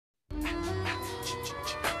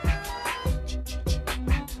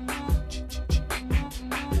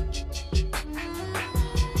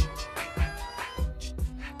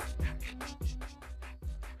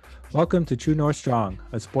Welcome to True North Strong,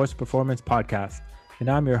 a sports performance podcast, and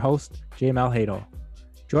I'm your host, Jay Malhado.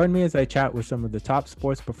 Join me as I chat with some of the top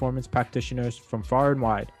sports performance practitioners from far and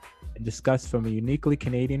wide and discuss from a uniquely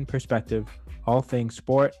Canadian perspective all things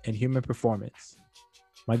sport and human performance.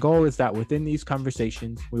 My goal is that within these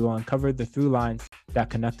conversations, we will uncover the through lines that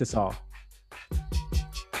connect us all.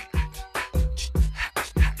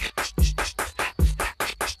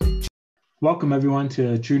 Welcome, everyone,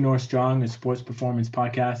 to True North Strong, a sports performance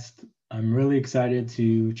podcast. I'm really excited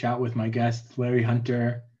to chat with my guest, Larry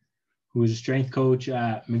Hunter, who is a strength coach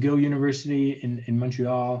at McGill University in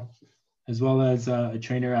Montreal, as well as a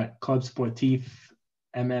trainer at Club Sportif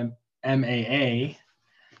MAA,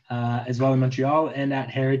 as well in Montreal, and at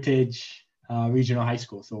Heritage Regional High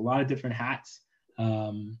School. So a lot of different hats.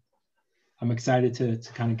 I'm excited to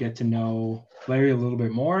kind of get to know Larry a little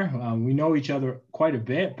bit more. We know each other quite a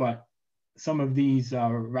bit, but some of these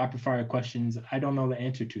rapid fire questions I don't know the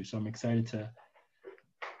answer to. So I'm excited to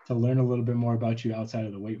learn a little bit more about you outside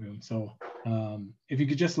of the weight room. So if you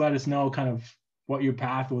could just let us know kind of what your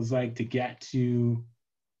path was like to get to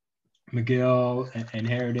McGill and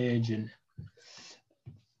Heritage and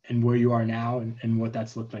where you are now and what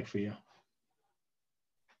that's looked like for you.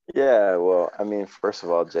 Yeah, well, first of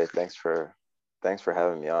all, Jay, thanks for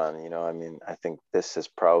having me on. I think this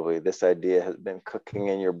idea has been cooking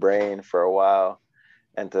in your brain for a while,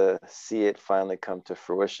 and to see it finally come to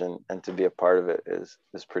fruition and to be a part of it is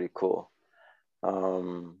pretty cool.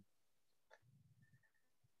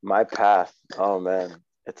 My path, oh man,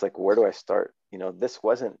 it's like, where do I start? This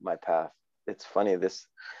wasn't my path. It's funny,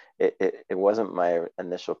 it wasn't my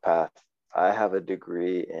initial path. I have a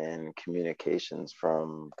degree in communications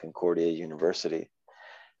from Concordia University.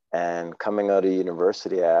 And coming out of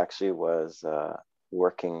university, I actually was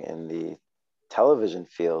working in the television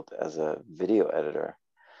field as a video editor.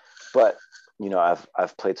 But,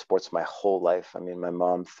 I've played sports my whole life. My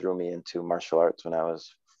mom threw me into martial arts when I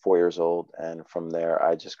was 4 years old. And from there,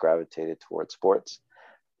 I just gravitated towards sports.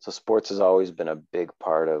 So sports has always been a big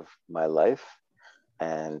part of my life.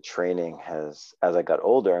 And training as I got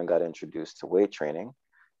older and got introduced to weight training,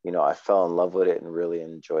 I fell in love with it and really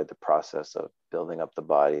enjoyed the process of building up the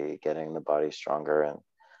body, getting the body stronger, and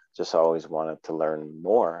just always wanted to learn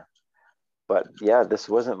more. But yeah, this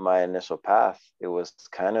wasn't my initial path. It was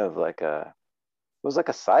kind of like a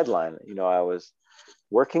sideline. I was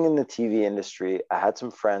working in the TV industry. I had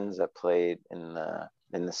some friends that played in the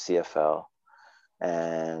CFL,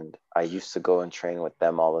 and I used to go and train with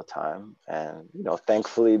them all the time. And,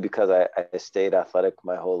 thankfully, because I stayed athletic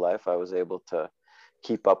my whole life, I was able to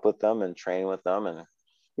keep up with them and train with them. And,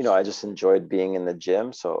 I just enjoyed being in the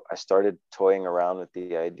gym. So I started toying around with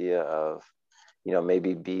the idea of,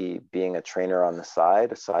 maybe being a trainer on the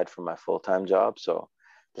side, aside from my full-time job. So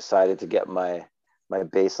decided to get my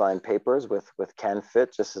baseline papers with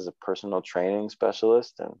CanFit just as a personal training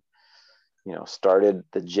specialist, and started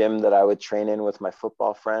the gym that I would train in with my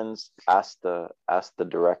football friends. Asked the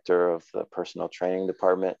director of the personal training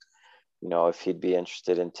department, if he'd be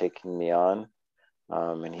interested in taking me on.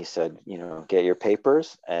 And he said, get your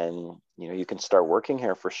papers and, you can start working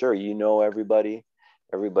here for sure.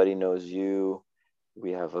 Everybody knows you.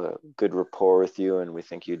 We have a good rapport with you, and we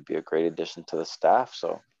think you'd be a great addition to the staff.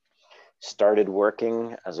 So started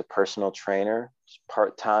working as a personal trainer,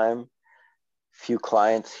 part-time, few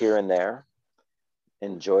clients here and there.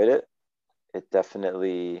 Enjoyed it. It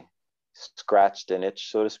definitely scratched an itch,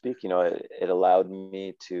 so to speak. It allowed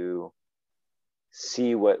me to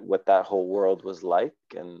see what that whole world was like.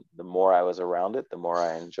 And the more I was around it, the more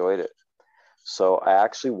I enjoyed it. So I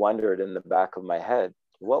actually wondered in the back of my head,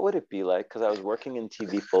 what would it be like? Because I was working in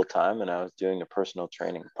TV full-time and I was doing the personal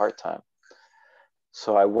training part-time.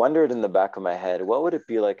 So I wondered in the back of my head, what would it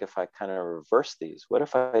be like if I kind of reversed these? What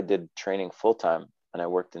if I did training full-time and I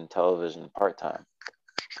worked in television part-time?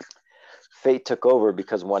 Fate took over,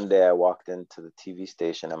 because one day I walked into the TV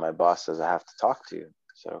station and my boss says, I have to talk to you.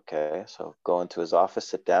 I said, okay. So go into his office,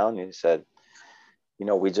 sit down. And he said,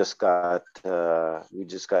 we just got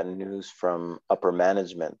news from upper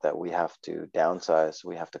management that we have to downsize.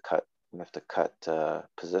 We have to cut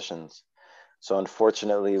positions. So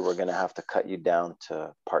unfortunately, we're going to have to cut you down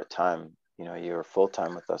to part-time. You were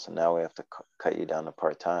full-time with us, and now we have to cut you down to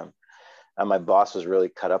part-time. And my boss was really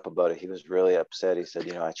cut up about it. He was really upset. He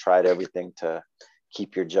said, I tried everything to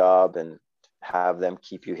keep your job and have them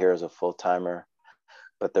keep you here as a full-timer,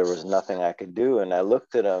 but there was nothing I could do. And I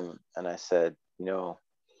looked at him and I said,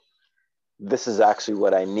 this is actually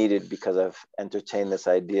what I needed, because I've entertained this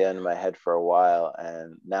idea in my head for a while.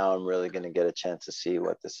 And now I'm really going to get a chance to see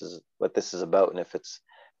what this is about. And if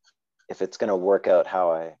it's going to work out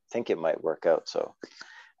how I think it might work out. So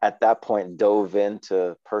at that point dove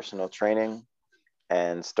into personal training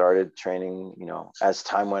and started training, you know, as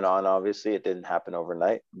time went on. Obviously it didn't happen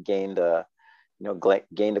overnight. Gained a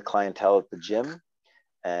clientele at the gym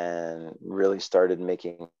and really started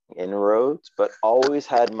making inroads, but always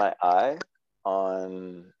had my eye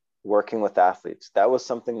on working with athletes. That was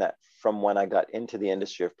something that from when I got into the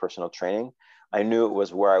industry of personal training, I knew it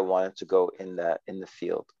was where I wanted to go in the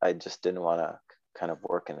field. I just didn't want to kind of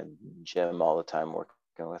work in a gym all the time, working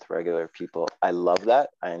with regular people. I love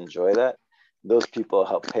that. I enjoy that. Those people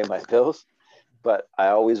help pay my bills, but I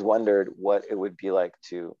always wondered what it would be like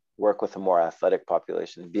to work with a more athletic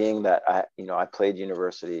population, being that I played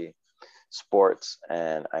university sports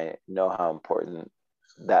and I know how important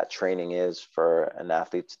that training is for an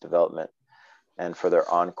athlete's development and for their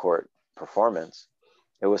on-court performance.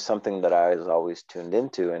 It was something that I was always tuned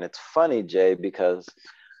into. And it's funny, Jay, because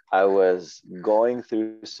I was going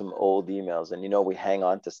through some old emails, and we hang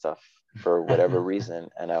on to stuff for whatever reason.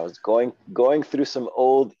 And I was going through some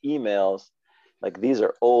old emails, like these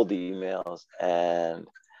are old emails. And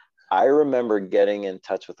I remember getting in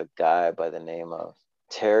touch with a guy by the name of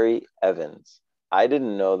Terry Evans. I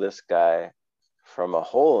didn't know this guy from a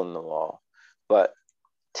hole in the wall, but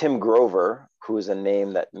Tim Grover, who is a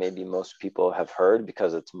name that maybe most people have heard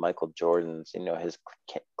because it's Michael Jordan's, his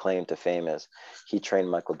claim to fame is he trained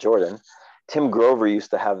Michael Jordan. Tim Grover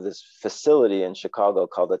used to have this facility in Chicago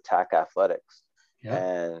called Attack Athletics. Yep.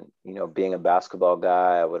 And, being a basketball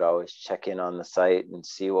guy, I would always check in on the site and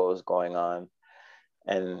see what was going on.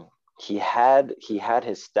 And he had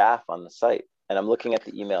his staff on the site. And I'm looking at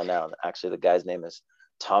the email now. And actually, the guy's name is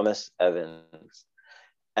Thomas Evans.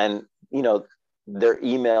 And, their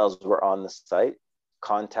emails were on the site,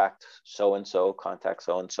 contact so-and-so, contact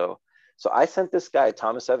so-and-so. So I sent this guy,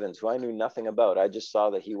 Thomas Evans, who I knew nothing about. I just saw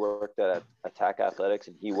that he worked at Attack Athletics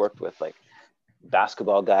and he worked with like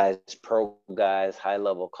basketball guys, pro guys,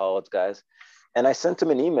 high-level college guys. And I sent him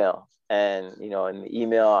an email. And, in the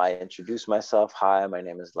email, I introduced myself. Hi, my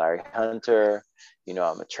name is Larry Hunter.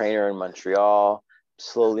 I'm a trainer in Montreal,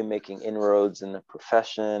 slowly making inroads in the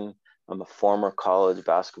profession. I'm a former college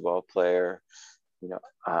basketball player.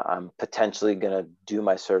 I'm potentially going to do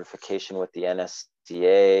my certification with the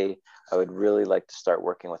NSCA. I would really like to start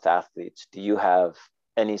working with athletes. Do you have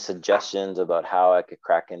any suggestions about how I could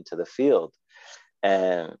crack into the field?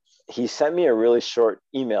 And he sent me a really short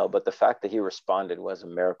email, but the fact that he responded was a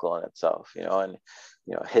miracle in itself, and,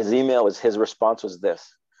 his response was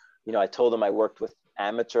this. I told him I worked with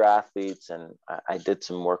amateur athletes and I did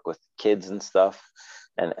some work with kids and stuff.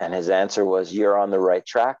 And his answer was, you're on the right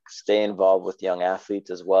track. Stay involved with young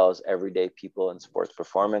athletes as well as everyday people in sports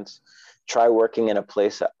performance. Try working in a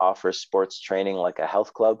place that offers sports training like a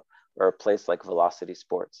health club or a place like Velocity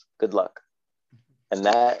Sports. Good luck. And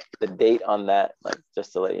the date on that, like,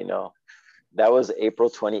 just to let you know, that was April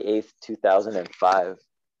 28th, 2005.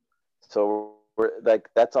 So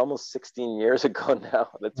that's almost 16 years ago now.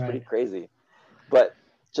 That's right. Pretty crazy. But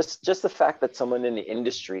just the fact that someone in the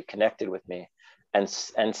industry connected with me and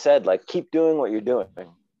said, like, keep doing what you're doing.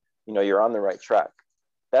 You're on the right track.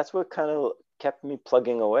 That's what kind of kept me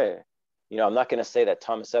plugging away. I'm not going to say that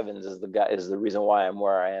Thomas Evans is the reason why I'm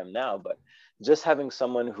where I am now, but just having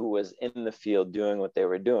someone who was in the field doing what they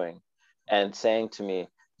were doing and saying to me,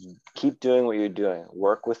 keep doing what you're doing,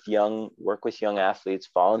 work with young athletes,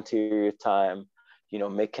 volunteer your time,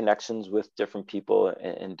 make connections with different people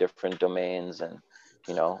in different domains. And,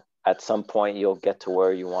 at some point you'll get to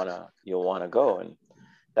where you'll want to go. And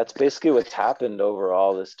that's basically what's happened over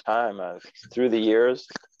all this time. Through the years,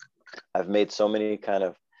 I've made so many kind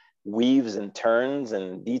of weaves and turns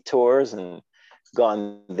and detours and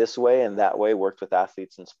gone this way and that way, worked with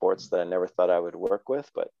athletes in sports that I never thought I would work with,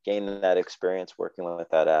 but gained that experience working with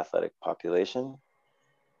that athletic population.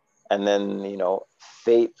 And then,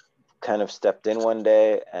 fate kind of stepped in one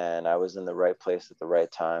day and I was in the right place at the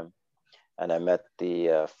right time. And I met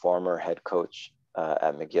the former head coach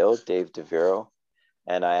at McGill, Dave DeVero.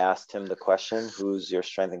 And I asked him the question, who's your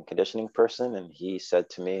strength and conditioning person? And he said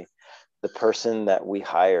to me, the person that we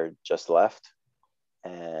hired just left.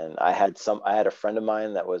 And I had a friend of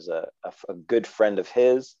mine that was a good friend of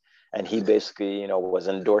his. And he basically, was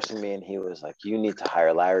endorsing me. And he was like, you need to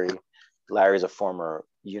hire Larry. Larry's a former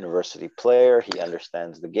university player. He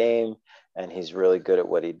understands the game and he's really good at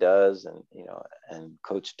what he does. And, and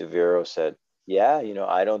Coach DeVero said, yeah,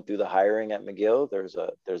 I don't do the hiring at McGill.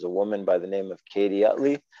 There's a woman by the name of Katie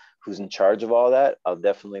Utley who's in charge of all that. I'll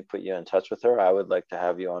definitely put you in touch with her. I would like to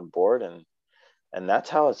have you on board. And that's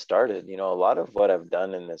how it started. A lot of what I've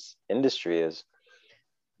done in this industry is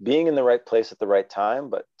being in the right place at the right time,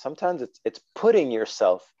 but sometimes it's putting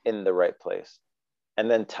yourself in the right place. And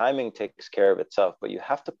then timing takes care of itself, but you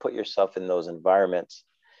have to put yourself in those environments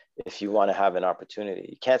if you want to have an opportunity.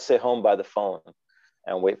 You can't sit home by the phone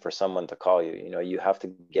and wait for someone to call you. You know, you have to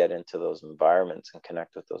get into those environments and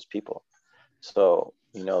connect with those people. So,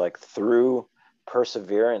 you know, like through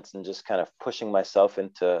perseverance and just kind of pushing myself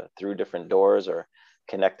into through different doors or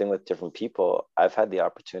connecting with different people, I've had the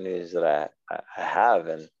opportunities that I have.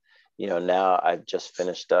 And, you know, now I've just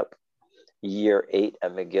finished up year 8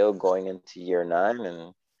 at McGill, going into year 9,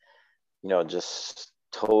 and, you know, just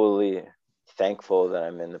totally thankful that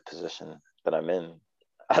I'm in the position that I'm in.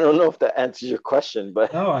 I don't know if that answers your question,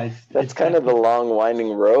 but No, that's kind of the long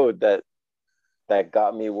winding road that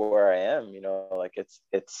got me where I am. You know, like it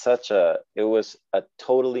was a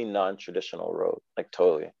totally non-traditional road, like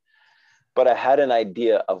totally. But I had an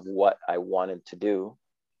idea of what I wanted to do,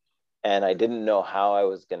 and I didn't know how I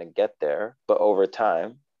was going to get there. But over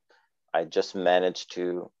time, I just managed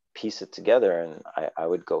to piece it together, and I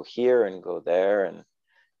would go here and go there, and,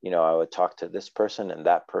 you know, I would talk to this person and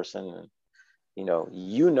that person, and,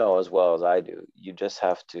 you know as well as I do, you just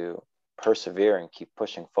have to persevere and keep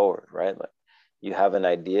pushing forward, right? Like, you have an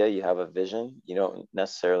idea, you have a vision, you don't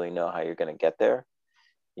necessarily know how you're going to get there.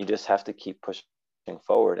 You just have to keep pushing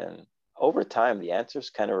forward, and over time, the answers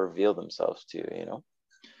kind of reveal themselves to you, you know?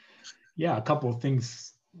 Yeah, a couple of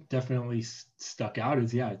things definitely stuck out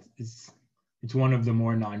is, yeah, it's one of the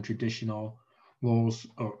more non-traditional roles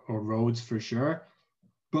or roads for sure.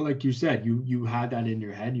 But like you said, you had that in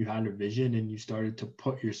your head, you had a vision, and you started to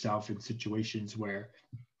put yourself in situations where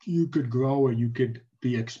you could grow, or you could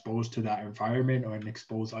be exposed to that environment, or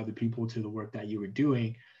expose other people to the work that you were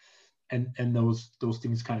doing. And those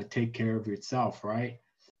things kind of take care of itself, right?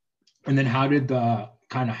 And then how did the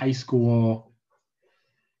kind of high school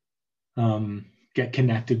get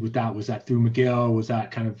connected with that? Was that through McGill? Was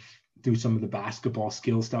that kind of through some of the basketball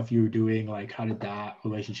skill stuff you were doing? Like, how did that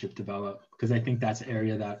relationship develop? Because I think that's an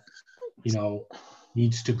area that, you know,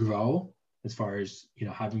 needs to grow as far as, you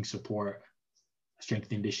know, having support, strength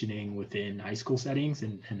and conditioning within high school settings.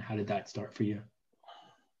 And how did that start for you?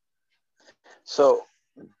 So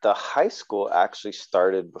the high school actually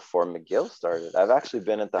started before McGill started. I've actually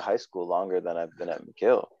been at the high school longer than I've been at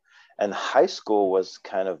McGill. And high school was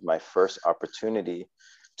kind of my first opportunity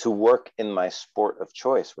to work in my sport of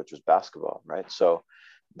choice, which was basketball, right? So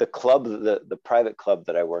the club, the private club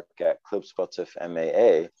that I work at, Club Sportif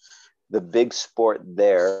MAA, the big sport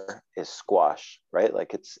there is squash, right?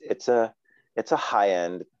 Like it's a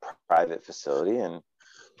high-end private facility, and,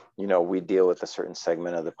 you know, we deal with a certain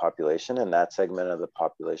segment of the population, and that segment of the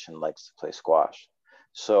population likes to play squash.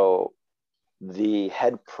 So the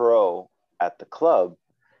head pro at the club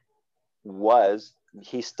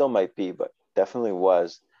he still might be, but definitely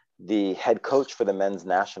was the head coach for the men's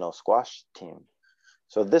national squash team.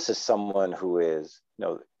 So this is someone who is, you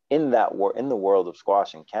know, in the world of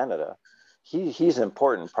squash in Canada, he's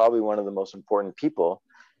important, probably one of the most important people.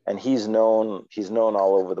 And he's known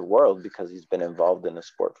all over the world because he's been involved in the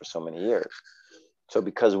sport for so many years. So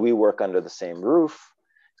because we work under the same roof,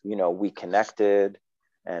 you know, we connected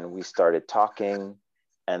and we started talking.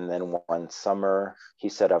 And then one summer he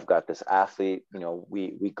said, I've got this athlete, you know,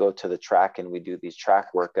 we go to the track and we do these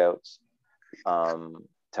track workouts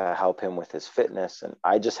to help him with his fitness. And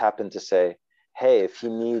I just happened to say, hey, if he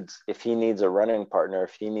needs a running partner,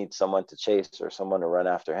 if he needs someone to chase or someone to run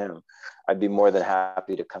after him, I'd be more than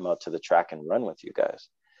happy to come out to the track and run with you guys.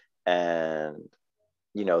 And,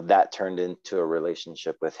 you know, that turned into a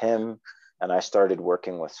relationship with him. And I started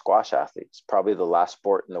working with squash athletes, probably the last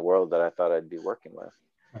sport in the world that I thought I'd be working with.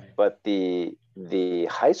 Right. But the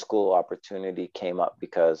high school opportunity came up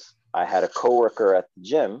because I had a coworker at the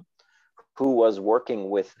gym who was working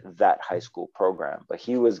with that high school program, but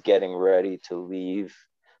he was getting ready to leave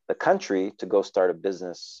the country to go start a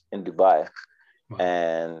business in Dubai. Wow.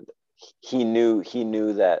 And he knew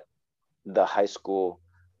that the high school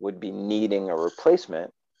would be needing a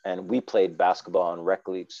replacement. And we played basketball in rec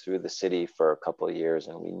leagues through the city for a couple of years,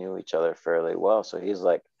 and we knew each other fairly well. So he's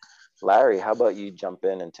like, Larry, how about you jump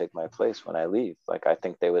in and take my place when I leave? Like, I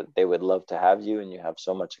think they would love to have you, and you have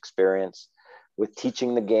so much experience with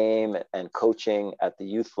teaching the game and coaching at the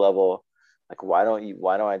youth level. Like, why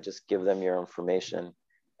don't I just give them your information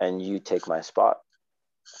and you take my spot?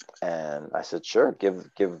 And I said, sure, give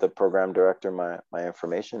the program director my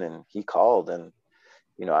information. And he called, and,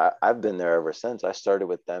 you know, I've been there ever since. I started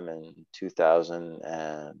with them in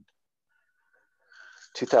 2011,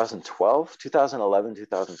 2012.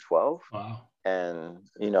 Wow. And,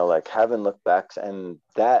 you know, like, haven't looked back. And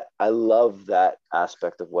that, I love that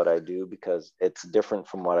aspect of what I do because it's different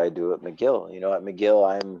from what I do at McGill. You know, at McGill,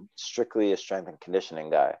 I'm strictly a strength and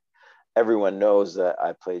conditioning guy. everyone knows that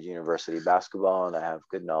I played university basketball and I have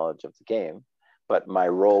good knowledge of the game, but my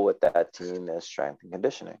role with that team is strength and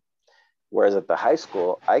conditioning. Whereas at the high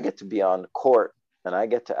school, I get to be on the court and I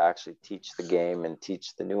get to actually teach the game and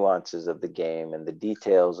teach the nuances of the game and the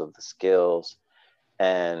details of the skills.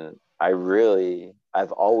 And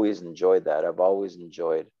I've always enjoyed that. I've always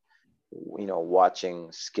enjoyed,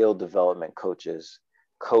 watching skill development coaches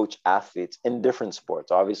coach athletes in different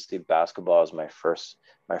sports. Obviously, basketball is my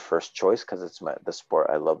first choice because it's the sport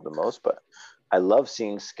I love the most. But I love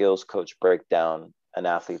seeing skills coach break down an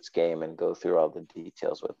athlete's game and go through all the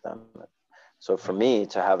details with them. So for me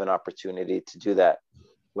to have an opportunity to do that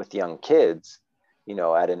with young kids,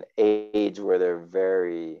 at an age where they're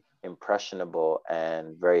very impressionable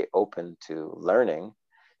and very open to learning,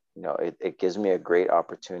 it gives me a great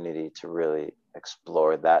opportunity to really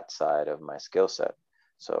explore that side of my skill set.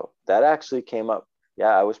 So that actually came up.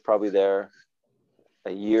 Yeah, I was probably there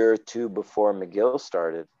a year or two before McGill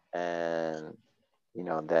started. And,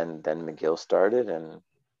 then McGill started, and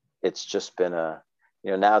it's just been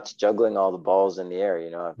now it's juggling all the balls in the air.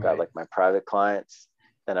 I've got like my private clients,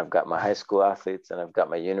 then I've got my high school athletes, and I've got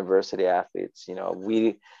my university athletes.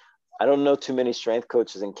 I don't know too many strength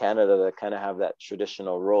coaches in Canada that kind of have that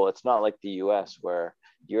traditional role. It's not like the US where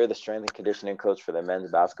you're the strength and conditioning coach for the men's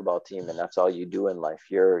basketball team, and that's all you do in life.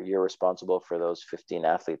 You're responsible for those 15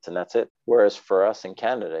 athletes, and that's it. Whereas for us in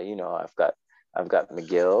Canada, I've got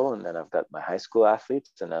McGill, and then I've got my high school athletes,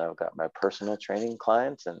 and then I've got my personal training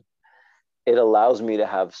clients, and it allows me to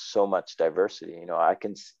have so much diversity.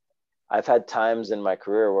 I've had times in my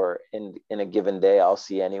career where in a given day, I'll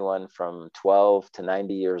see anyone from 12 to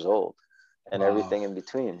 90 years old and everything in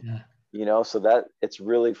between, so that it's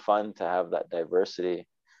really fun to have that diversity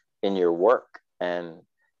in your work. And,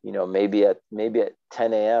 maybe at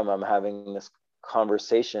 10 a.m., I'm having this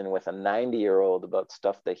conversation with a 90-year-old about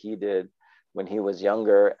stuff that he did when he was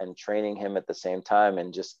younger and training him at the same time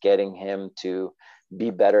and just getting him to be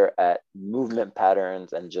better at movement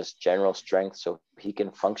patterns and just general strength so he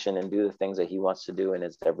can function and do the things that he wants to do in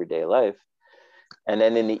his everyday life. And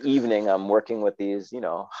then in the evening, I'm working with these,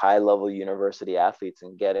 high level university athletes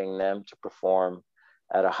and getting them to perform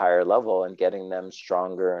at a higher level and getting them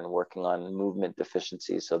stronger and working on movement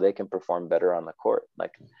deficiencies so they can perform better on the court.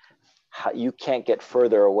 Like, you can't get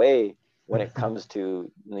further away when it comes to,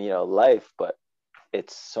 life, but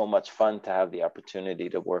it's so much fun to have the opportunity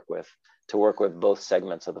to work with both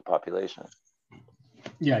segments of the population.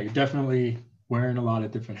 Yeah, you're definitely wearing a lot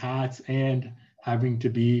of different hats and having to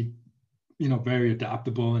be, very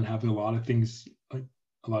adaptable and having a lot of things, like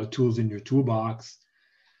a lot of tools in your toolbox.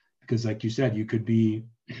 Because like you said, you could be,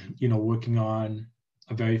 working on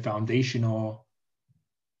a very foundational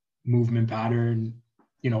movement pattern,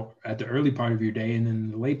 at the early part of your day, and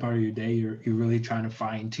then the late part of your day, you're really trying to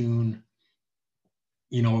fine tune,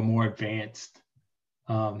 a more advanced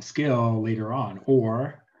skill later on,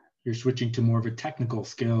 or you're switching to more of a technical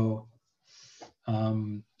skill,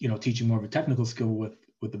 teaching more of a technical skill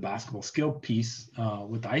with the basketball skill piece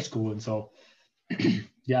with the high school. And so,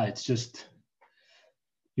 yeah, it's just,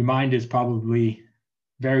 your mind is probably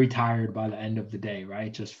very tired by the end of the day,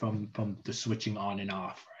 right? Just from the switching on and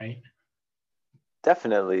off, right?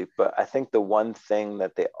 Definitely. But I think the one thing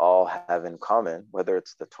that they all have in common, whether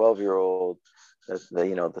it's the 12-year-old,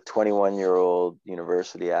 the 21-year-old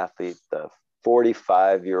university athlete, the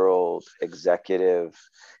 45-year-old executive,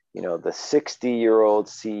 the 60-year-old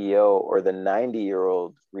CEO, or the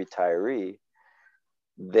 90-year-old retiree,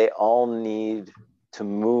 they all need to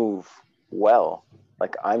move well.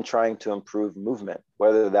 Like, I'm trying to improve movement,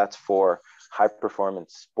 whether that's for high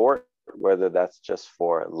performance sport, whether that's just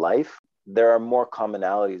for life. There are more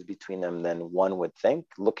commonalities between them than one would think.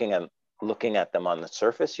 Looking at them on the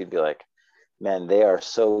surface, you'd be like, man, they are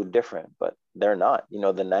so different, but they're not. The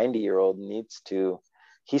 90-year-old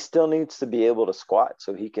he still needs to be able to squat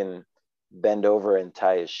so he can bend over and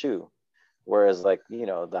tie his shoe. Whereas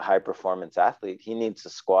the high performance athlete, he needs to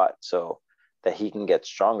squat so that he can get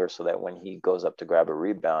stronger, so that when he goes up to grab a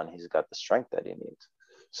rebound, he's got the strength that he needs.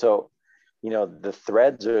 So, the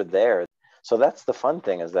threads are there. So that's the fun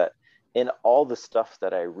thing, is that in all the stuff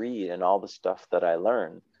that I read and all the stuff that I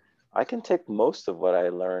learn, I can take most of what I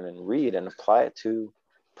learn and read and apply it to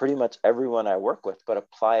pretty much everyone I work with, but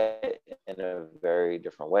apply it in a very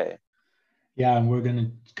different way. Yeah, and we're going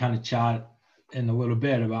to kind of chat in a little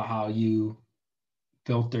bit about how you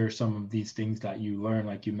filter some of these things that you learn,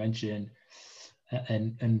 like you mentioned,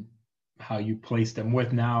 and how you place them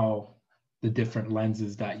with now the different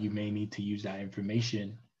lenses that you may need to use that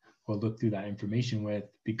information or look through that information with,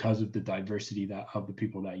 because of the diversity of the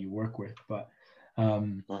people that you work with. But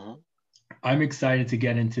I'm excited to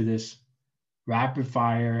get into this rapid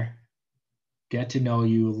fire, get to know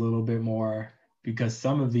you a little bit more, because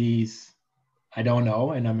some of these I don't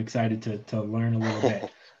know, and I'm excited to learn a little bit.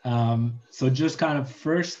 So just kind of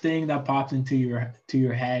first thing that pops into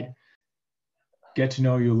your head, get to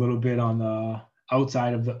know you a little bit on the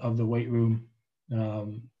outside of the weight room.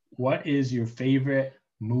 What is your favorite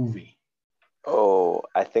movie? Oh,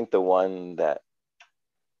 I think the one that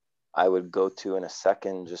I would go to in a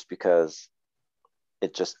second, just because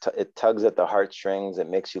it tugs at the heartstrings, it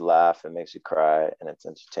makes you laugh, it makes you cry, and it's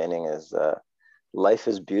entertaining, is Life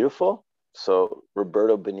is Beautiful. So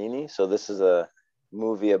Roberto Benigni. So this is a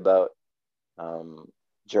movie about um,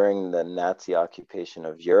 during the Nazi occupation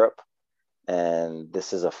of Europe. And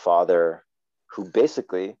this is a father who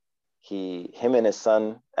basically, him and his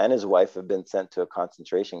son and his wife have been sent to a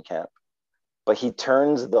concentration camp, but he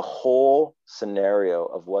turns the whole scenario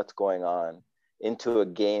of what's going on into a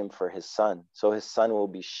game for his son. So his son will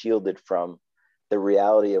be shielded from the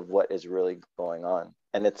reality of what is really going on.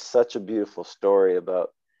 And it's such a beautiful story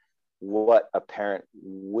about what a parent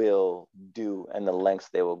will do and the lengths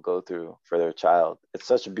they will go through for their child. It's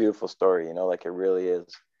such a beautiful story, you know, like it really is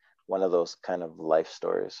one of those kind of life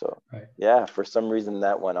stories. So Right. yeah, for some reason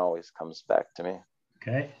that one always comes back to me.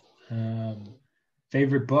 Okay.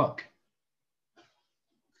 Favorite book?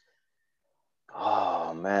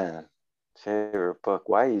 Oh man, favorite book.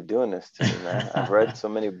 Why are you doing this to me, man? I've read so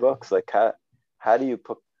many books. Like how do you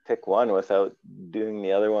pick one without doing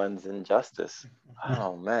the other ones injustice?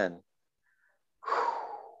 Oh man.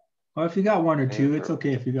 Well, if you got one or two, it's Favorite.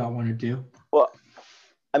 okay if you got one or two. Well,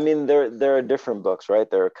 I mean, there are different books, right?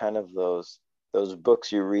 There are kind of those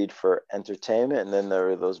books you read for entertainment, and then there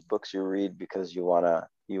are those books you read because you wanna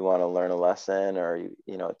learn a lesson, or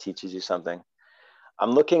you know, it teaches you something.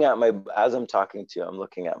 I'm looking at my as I'm talking to you, I'm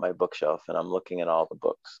looking at my bookshelf and I'm looking at all the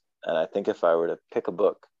books. And I think if I were to pick a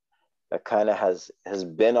book that kind of has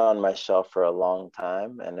been on my shelf for a long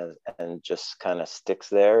time and just kind of sticks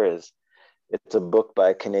there, is it's a book by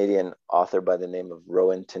a Canadian author by the name of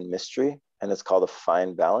Rowington Mystery, and it's called A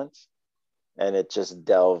Fine Balance. And it just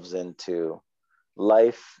delves into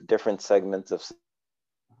life, different segments of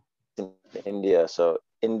India. So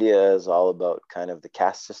India is all about kind of the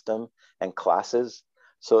caste system and classes.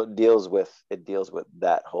 So it deals with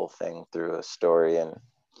that whole thing through a story, and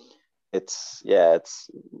it's a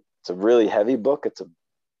really heavy book.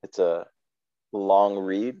 It's a long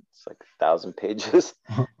read. It's like 1,000 pages,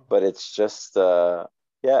 but it's just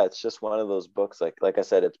one of those books. Like I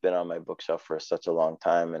said, it's been on my bookshelf for such a long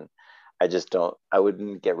time, and I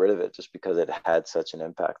wouldn't get rid of it just because it had such an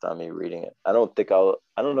impact on me reading it. I don't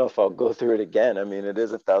know if I'll go through it again. I mean, it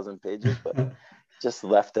is 1,000 pages, but just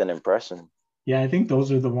left an impression. Yeah, I think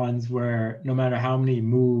those are the ones where no matter how many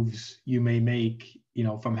moves you may make,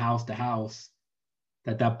 from house to house,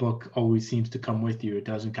 that book always seems to come with you. It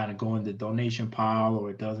doesn't kind of go in the donation pile,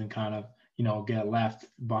 or it doesn't kind of, get left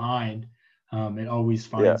behind. It always Yeah.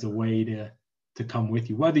 finds a way to come with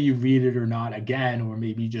you, whether you read it or not again, or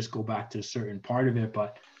maybe you just go back to a certain part of it.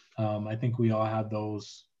 But I think we all have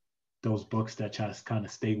those books that just kind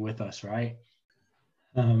of stay with us, right?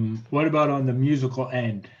 What about on the musical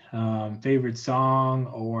end? Favorite song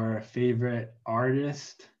or favorite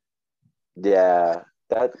artist? Yeah,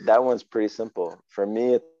 that one's pretty simple. For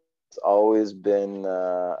me, it's always been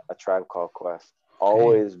A Tribe Called Quest. Okay.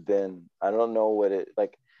 Always been. I don't know what it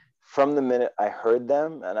like from the minute I heard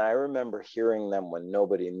them, and I remember hearing them when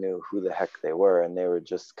nobody knew who the heck they were, and they were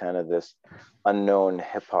just kind of this unknown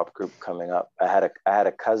hip hop group coming up. I had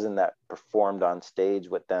a cousin that performed on stage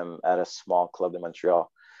with them at a small club in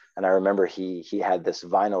Montreal, and I remember he had this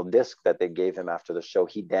vinyl disc that they gave him after the show.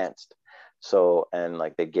 He danced. So, and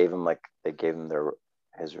like they gave him his they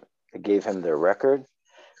gave him their record,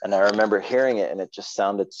 and I remember hearing it, and it just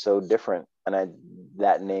sounded so different, and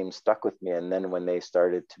that name stuck with me. And then when they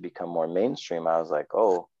started to become more mainstream, I was like,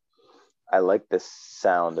 oh, I like this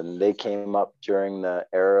sound. And they came up during the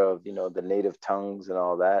era of, the native tongues and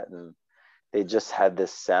all that, and they just had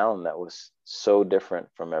this sound that was so different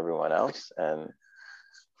from everyone else. And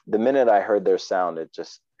the minute I heard their sound, it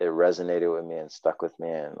resonated with me and stuck with me,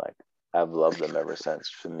 and like I've loved them ever since.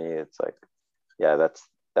 For me, it's like, yeah,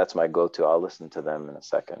 that's my go-to. I'll listen to them in a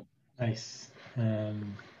second. Nice.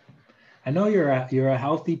 I know you're a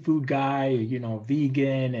healthy food guy,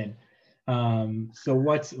 vegan, and so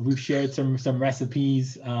we've shared some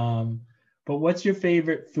recipes. But what's your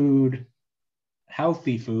favorite food?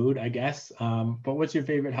 Healthy food, I guess. But what's your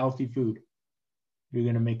favorite healthy food? If you're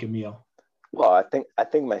gonna make a meal. Well, I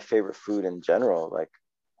think my favorite food in general, like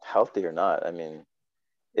healthy or not, I mean,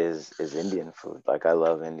 is Indian food. Like I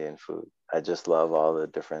love Indian food. I just love all the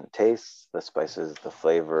different tastes, the spices, the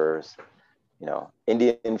flavors.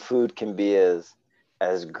 Indian food can be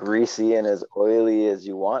as greasy and as oily as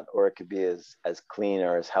you want, or it could be as clean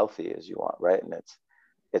or as healthy as you want, right? And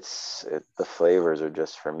the flavors are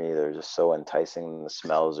just, for me, they're just so enticing. The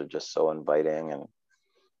smells are just so inviting, and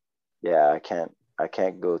yeah, I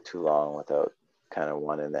can't go too long without kind of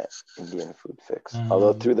wanting that Indian food fix.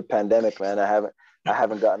 Although through the pandemic, man, I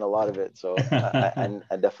haven't gotten a lot of it, so I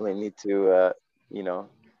definitely need to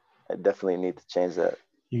I definitely need to change that.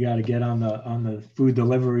 You got to get on the food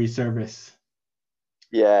delivery service.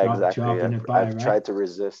 Yeah, exactly. Dropping it by, I've right? tried to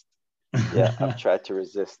resist. Yeah, I've tried to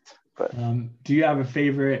resist. But do you have a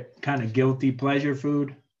favorite kind of guilty pleasure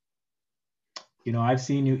food? I've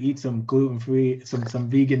seen you eat some gluten-free, some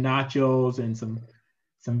vegan nachos and some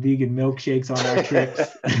vegan milkshakes on our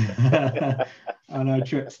trips. On our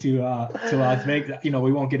trips to Las Vegas.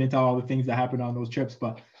 We won't get into all the things that happen on those trips,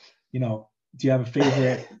 but do you have a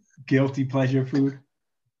favorite guilty pleasure food?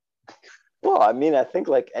 well, I mean, I think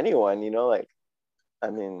like anyone, I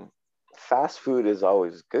mean, fast food is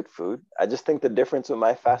always good food. I just think the difference with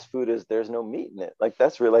my fast food is there's no meat in it. Like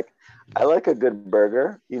that's really like, I like a good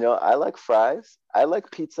burger, I like fries, I like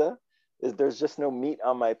pizza. There's just no meat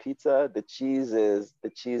on my pizza. The cheese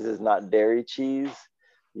is not dairy cheese.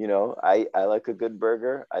 I like a good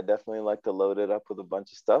burger. I definitely like to load it up with a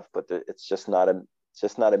bunch of stuff, but it's just not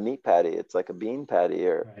a meat patty. It's like a bean patty,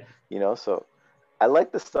 or Right. so I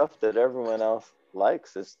like the stuff that everyone else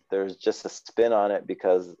likes. There's just a spin on it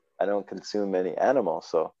because I don't consume any animal.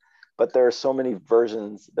 So, but there are so many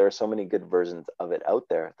versions. There are so many good versions of it out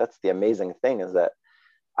there. That's the amazing thing, is that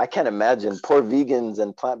I can't imagine poor vegans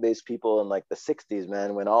and plant-based people in like the 60s,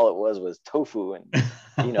 man, when all it was tofu and,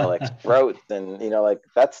 like sprouts and, like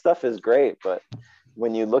that stuff is great. But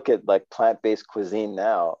when you look at like plant-based cuisine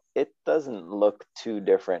now, it doesn't look too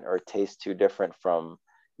different or taste too different from,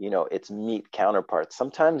 its meat counterparts.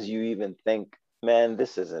 Sometimes you even think, man,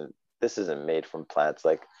 this isn't made from plants.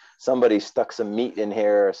 Like somebody stuck some meat in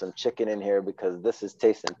here or some chicken in here because this is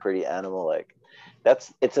tasting pretty animal like.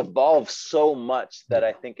 It's evolved so much that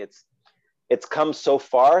I think it's come so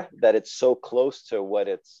far that it's so close to what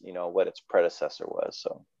its predecessor was.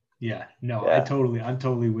 So Yeah, no, yeah. I'm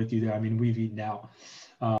totally with you there. I mean, we've eaten out.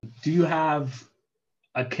 Do you have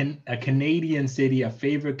a Canadian city, a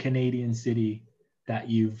favorite Canadian city that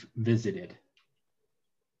you've visited?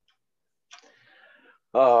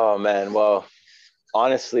 Oh man, well,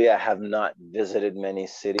 honestly, I have not visited many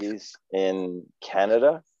cities in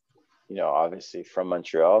Canada. Obviously from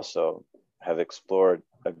Montreal, so have explored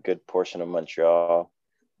a good portion of Montreal.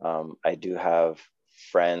 I do have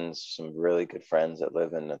friends, some really good friends that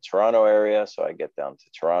live in the Toronto area, so I get down to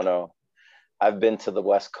Toronto. I've been to the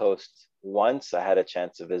West Coast once. I had a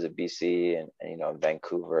chance to visit BC and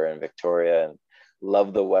Vancouver and Victoria, and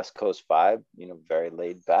love the West Coast vibe. Very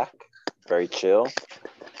laid back, very chill,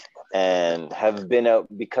 and have been out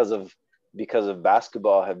because of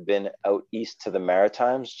basketball, have been out east to the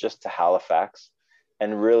Maritimes, just to Halifax,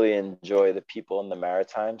 and really enjoy the people in the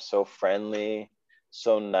Maritimes. So friendly,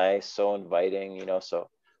 so nice, so inviting, so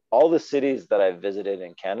all the cities that I've visited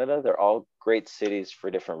in Canada, they're all great cities for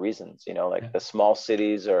different reasons, like Yeah. the small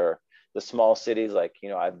cities, like,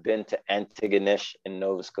 I've been to Antigonish in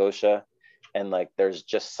Nova Scotia, and like there's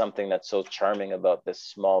just something that's so charming about this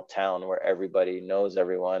small town where everybody knows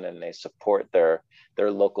everyone and they support their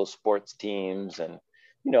local sports teams. And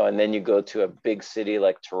then you go to a big city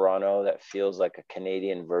like Toronto that feels like a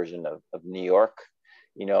Canadian version of New York,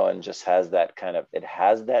 and just has that it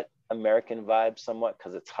has that American vibe somewhat,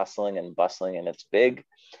 because it's hustling and bustling and it's big,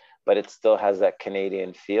 but it still has that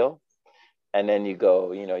Canadian feel. And then you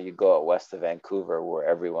go out west of Vancouver, where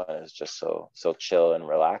everyone is just so chill and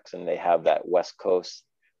relaxed, and they have that West Coast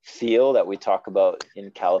feel that we talk about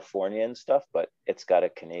in California and stuff, but it's got a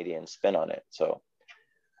Canadian spin on it. So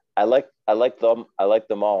I like them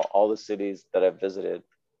all the cities that I've visited.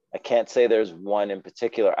 I can't say there's one in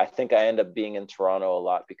particular. I think I end up being in Toronto a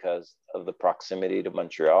lot because of the proximity to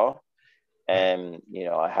Montreal. And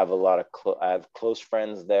I have close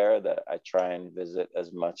friends there that I try and visit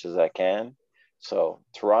as much as I can. So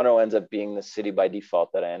Toronto ends up being the city by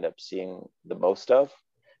default that I end up seeing the most of.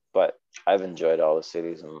 But I've enjoyed all the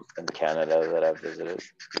cities in Canada that I've visited.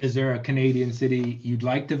 Is there a Canadian city you'd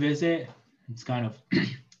like to visit? It's kind of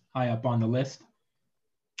high up on the list.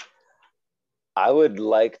 I would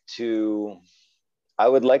like to I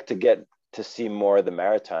would like to get to see more of the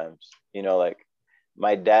Maritimes. Like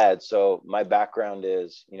my dad. So my background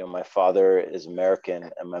is, my father is American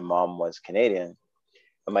and my mom was Canadian.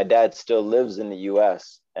 my dad still lives in the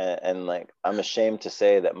US, and like I'm ashamed to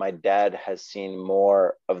say that my dad has seen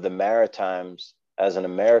more of the Maritimes as an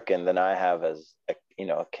American than I have as a,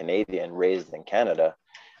 a Canadian raised in Canada.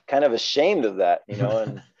 Kind of ashamed of that,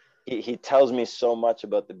 and he tells me so much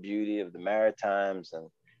about the beauty of the Maritimes,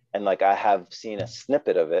 and like I have seen a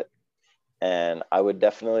snippet of it, and I would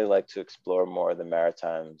definitely like to explore more of the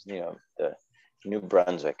Maritimes, the New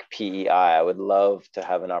Brunswick, PEI. I would love to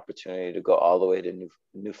have an opportunity to go all the way to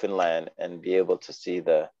Newfoundland and be able to see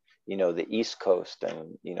the East Coast,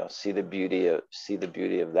 and see the beauty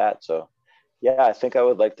of that. So yeah, I think I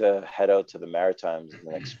would like to head out to the Maritimes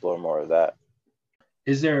and explore more of that.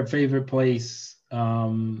 Is there a favorite place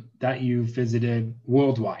that you visited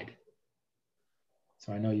worldwide?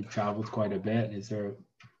 So I know you've traveled quite a bit. Is there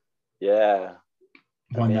Yeah,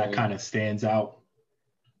 one that kind of stands out?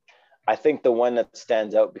 I think the one that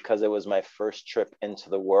stands out because it was my first trip into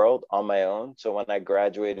the world on my own. So when I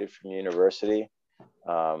graduated from university,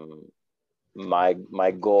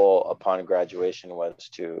 my goal upon graduation was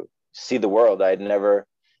to see the world. I'd never,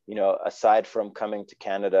 aside from coming to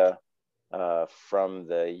Canada from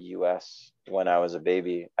the US when I was a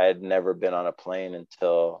baby, I had never been on a plane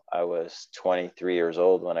until I was 23 years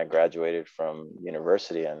old when I graduated from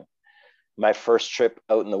university. And my first trip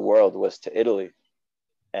out in the world was to Italy.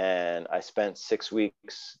 And I spent 6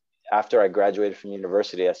 weeks after I graduated from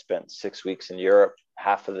university. I spent 6 weeks in Europe,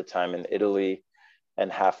 half of the time in Italy and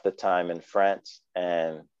half the time in France.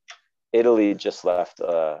 And Italy just left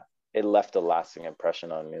a lasting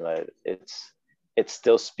impression on me. Like it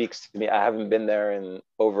still speaks to me. I haven't been there in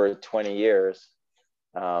over 20 years.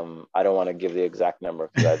 I don't want to give the exact number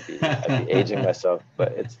because I'd be aging myself,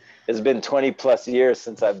 but it's been 20 plus years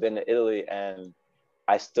since I've been to Italy, and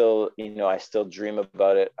I still dream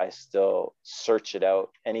about it. I still search it out.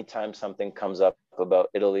 Anytime something comes up about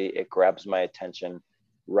Italy, it grabs my attention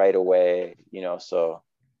right away, so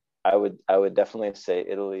I would definitely say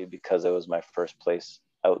Italy because it was my first place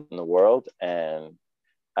out in the world, and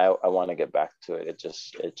I want to get back to it. It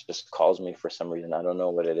just calls me for some reason. I don't know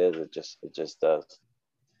what it is. It just does.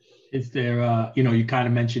 Is there, you kind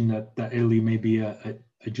of mentioned that Italy may be a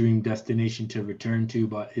dream destination to return to,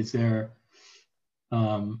 but is there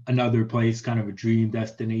another place, kind of a dream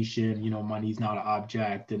destination? Money's not an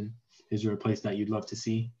object, and is there a place that you'd love to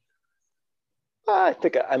see?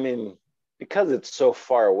 I mean, because it's so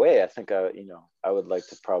far away, I think I would like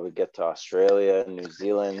to probably get to Australia, New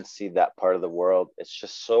Zealand, see that part of the world. It's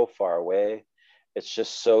just so far away. It's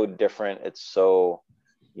just so different. It's so,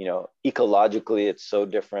 ecologically, it's so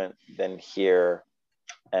different than here.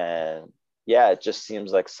 And yeah, it just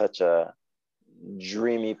seems like such a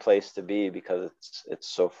dreamy place to be because it's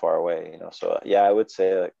so far away, So yeah, I would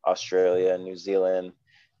say like Australia, New Zealand,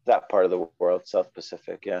 that part of the world, South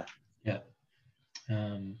Pacific. Yeah. Yeah.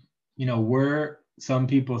 We're, some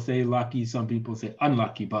people say lucky, some people say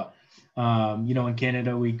unlucky, but in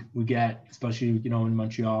Canada we get, especially in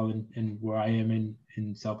Montreal and where I am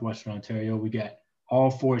in southwestern Ontario, we get all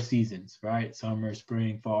 4 seasons, right? Summer,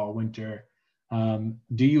 spring, fall, winter.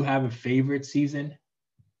 Do you have a favorite season?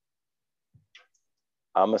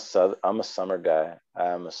 I'm a summer guy.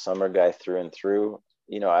 I'm a summer guy through and through.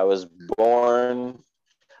 I was born,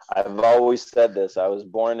 I've always said this, I was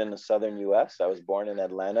born in the southern US. I was born in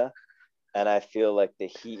Atlanta, and I feel like the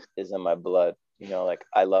heat is in my blood. Like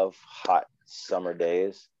I love hot summer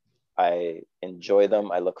days. I enjoy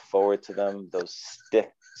them. I look forward to them. Those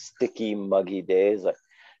sticky, muggy days. Like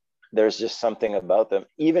there's just something about them.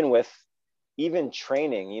 Even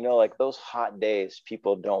training, like those hot days,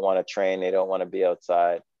 people don't want to train. They don't want to be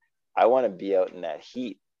outside. I want to be out in that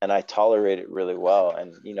heat, and I tolerate it really well.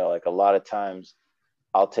 And, like a lot of times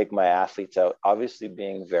I'll take my athletes out, obviously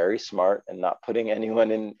being very smart and not putting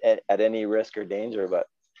anyone in at any risk or danger, but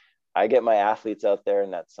I get my athletes out there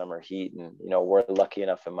in that summer heat. And, we're lucky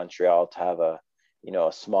enough in Montreal to have a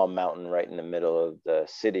small mountain right in the middle of the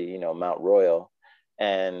city, Mount Royal.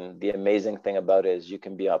 And the amazing thing about it is you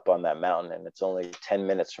can be up on that mountain and it's only 10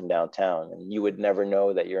 minutes from downtown, and you would never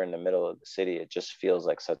know that you're in the middle of the city. It just feels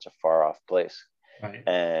like such a far off place. Right.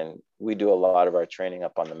 And we do a lot of our training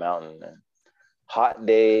up on the mountain. And hot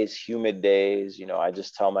days, humid days, I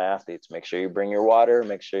just tell my athletes, make sure you bring your water,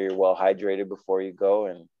 make sure you're well hydrated before you go.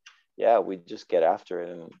 And yeah, we just get after it.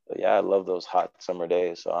 And yeah, I love those hot summer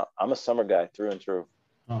days. So I'm a summer guy through and through.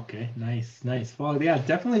 Okay, nice. Well, yeah,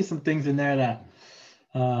 definitely some things in there that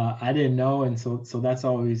I didn't know, and so that's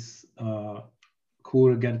always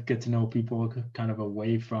cool to get to know people kind of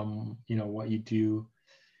away from what you do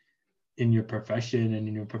in your profession and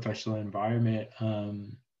in your professional environment.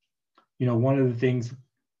 One of the things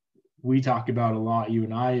we talk about a lot, you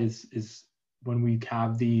and I, is when we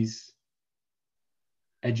have these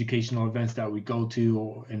educational events that we go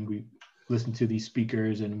to and we listen to these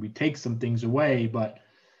speakers and we take some things away, but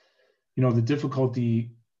the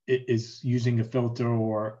difficulty is using a filter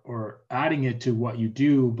or adding it to what you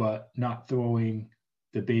do, but not throwing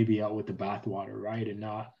the baby out with the bathwater, right? And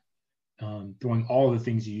not throwing all the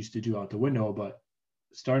things you used to do out the window, but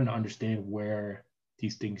starting to understand where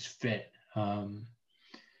these things fit. Can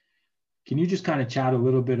you just kind of chat a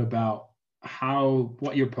little bit about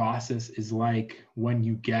what your process is like when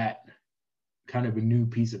you get kind of a new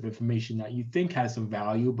piece of information that you think has some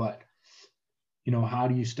value, but how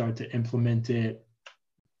do you start to implement it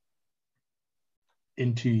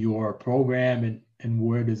into your program, and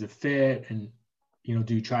where does it fit? And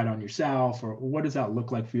do you try it on yourself, or what does that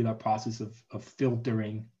look like for you, that process of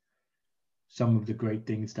filtering some of the great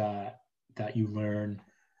things that you learn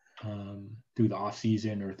through the off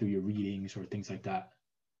season or through your readings or things like that?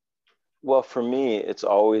 Well, for me, it's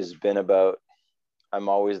always been about, I'm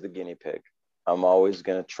always the guinea pig. I'm always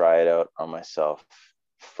going to try it out on myself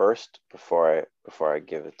first before I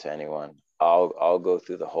give it to anyone. I'll go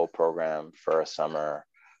through the whole program for a summer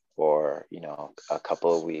or a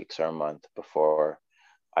couple of weeks or a month before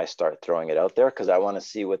I start throwing it out there, because I want to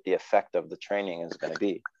see what the effect of the training is going to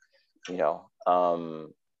be.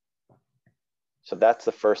 So that's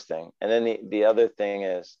the first thing. And then the other thing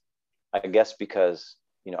is, I guess because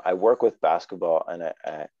I work with basketball and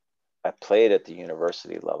I played at the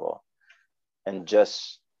university level, and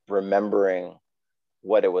just remembering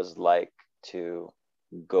what it was like to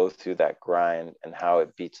go through that grind and how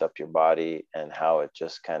it beats up your body and how it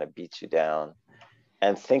just kind of beats you down,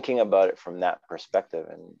 and thinking about it from that perspective,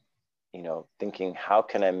 and thinking, how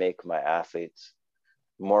can I make my athletes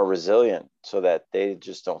more resilient so that they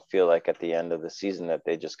just don't feel like at the end of the season that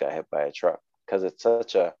they just got hit by a truck? Because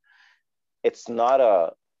it's not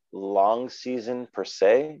a long season per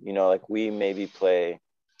se. Like we maybe play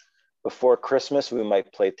before Christmas, we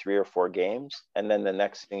might play 3 or 4 games. And then the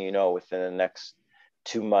next thing within the next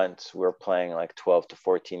 2 months, we're playing like 12 to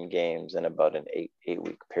 14 games in about an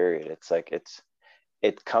 8-week period. It's like,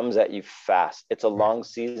 it comes at you fast. It's a long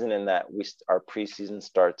season in that our preseason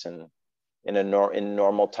starts in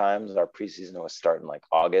normal times. Our preseason will start in like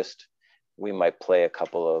August. We might play a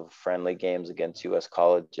couple of friendly games against US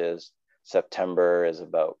colleges. September is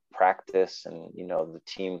about practice and, the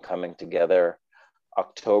team coming together.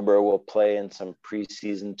 October, we'll play in some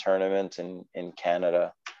preseason tournaments in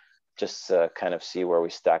Canada, just to kind of see where we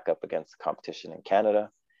stack up against the competition in Canada.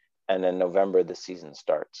 And then November, the season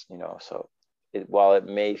starts, so while it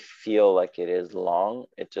may feel like it is long,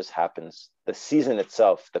 it just happens. The season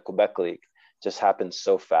itself, the Quebec League, just happens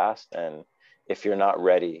so fast. And if you're not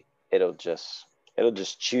ready, it'll just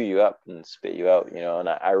chew you up and spit you out, and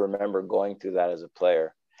I remember going through that as a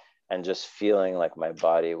player and just feeling like my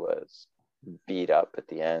body was beat up at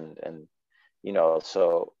the end. And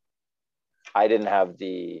so I didn't have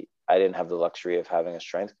the luxury of having a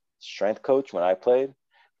strength coach when I played.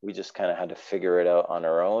 We just kind of had to figure it out on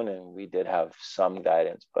our own, and we did have some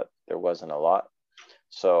guidance, but there wasn't a lot.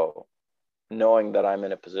 So knowing that I'm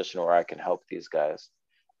in a position where I can help these guys,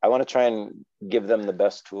 I want to try and give them the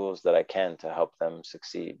best tools that I can to help them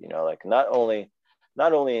succeed, like not only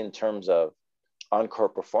in terms of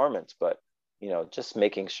on-court performance, but just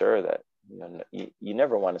making sure that you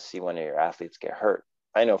never want to see one of your athletes get hurt.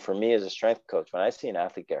 I know for me as a strength coach, when I see an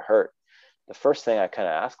athlete get hurt, the first thing I kind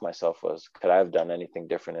of ask myself was, could I have done anything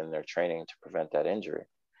different in their training to prevent that injury?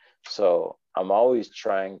 So I'm always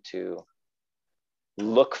trying to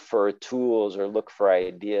look for tools or look for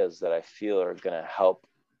ideas that I feel are going to help,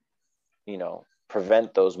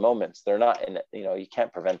 prevent those moments. They're not in, you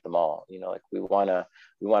can't prevent them all. Like we want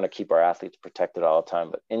to keep our athletes protected all the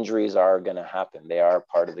time, but injuries are going to happen. They are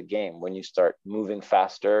part of the game. When you start moving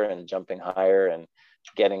faster and jumping higher and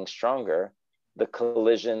getting stronger, the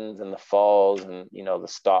collisions and the falls and, the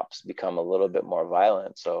stops become a little bit more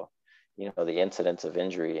violent. So, the incidence of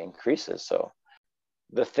injury increases. So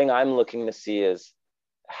the thing I'm looking to see is,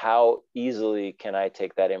 how easily can I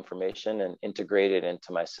take that information and integrate it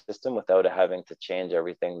into my system without having to change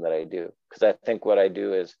everything that I do? Because I think what I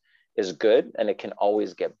do is good and it can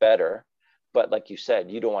always get better. But like you said,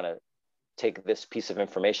 you don't want to take this piece of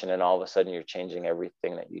information and all of a sudden you're changing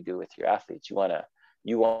everything that you do with your athletes. You want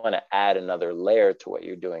to add another layer to what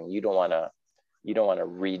you're doing. You don't want to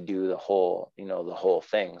redo the whole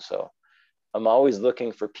thing. So I'm always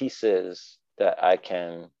looking for pieces that I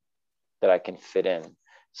can fit in.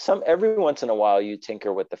 Every once in a while you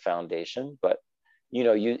tinker with the foundation, but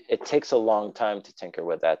it takes a long time to tinker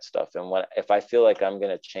with that stuff. And if I feel like I'm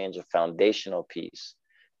going to change a foundational piece,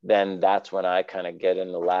 then that's when I kind of get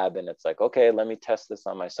in the lab and it's like, okay, let me test this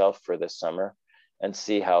on myself for this summer and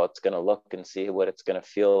see how it's going to look and see what it's going to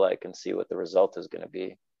feel like and see what the result is going to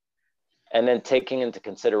be. And then taking into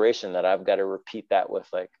consideration that I've got to repeat that with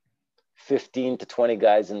like 15 to 20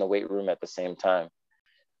 guys in the weight room at the same time.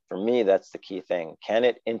 For me, that's the key thing. Can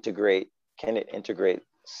it integrate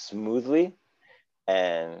smoothly?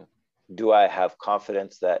 And do I have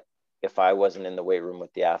confidence that if I wasn't in the weight room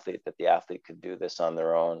with the athlete, that the athlete could do this on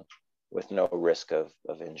their own with no risk of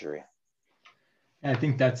injury? And I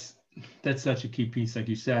think that's such a key piece. Like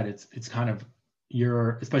you said, it's kind of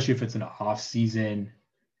especially if it's an off season,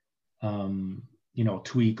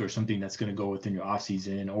 tweak or something that's going to go within your off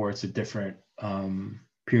season, or it's a different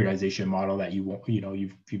periodization model that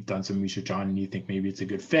you've done some research on and you think maybe it's a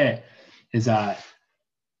good fit, is that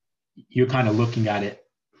you're kind of looking at it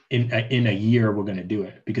in a year. We're going to do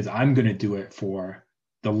it because I'm going to do it for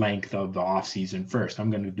the length of the off season first. I'm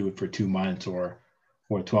going to do it for 2 months or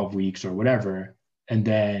 12 weeks or whatever. And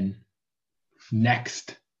then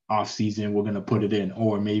next off season, we're going to put it in,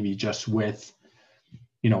 or maybe just with,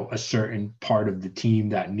 a certain part of the team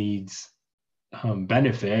that needs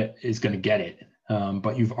benefit is going to get it.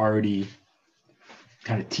 But you've already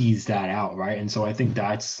kind of teased that out, right? And so I think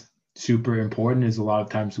that's super important. Is a lot of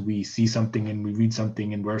times we see something and we read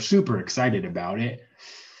something and we're super excited about it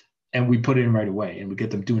and we put it in right away and we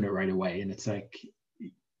get them doing it right away. And it's like,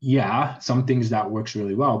 yeah, some things that works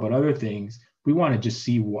really well, but other things we want to just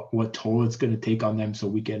see what toll it's going to take on them, so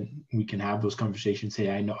we can have those conversations.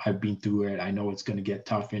 Say, I know I've been through it. I know it's going to get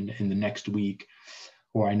tough in the next week,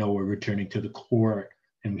 or I know we're returning to the court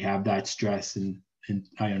and we have that stress, and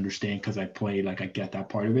I understand because I played, like I get that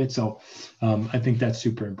part of it. So I think that's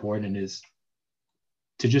super important, is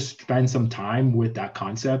to just spend some time with that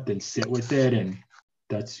concept and sit with it, and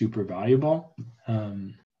that's super valuable.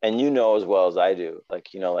 And as well as I do,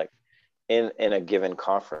 like in a given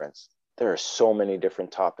conference, there are so many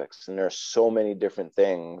different topics and there are so many different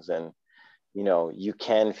things. And, you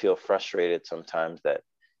can feel frustrated sometimes that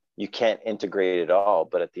you can't integrate it all.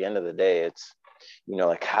 But at the end of the day, it's,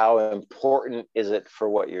 like, how important is it for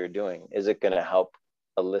what you're doing? Is it going to help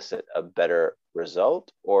elicit a better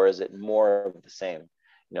result, or is it more of the same?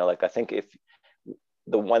 I think if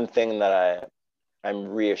the one thing that I'm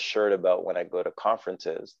reassured about when I go to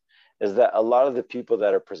conferences is that a lot of the people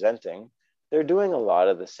that are presenting, they're doing a lot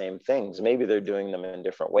of the same things. Maybe they're doing them in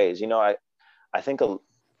different ways. I think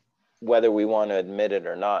whether we want to admit it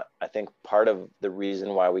or not, I think part of the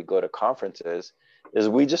reason why we go to conferences is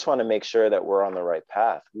we just want to make sure that we're on the right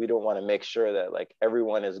path. We don't want to make sure that like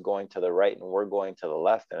everyone is going to the right and we're going to the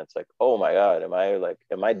left. And it's like, oh my God,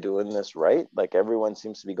 am I doing this right? Like everyone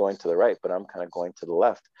seems to be going to the right, but I'm kind of going to the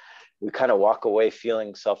left. We kind of walk away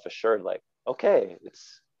feeling self-assured, like, okay,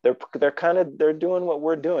 they're doing what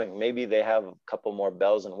we're doing. Maybe they have a couple more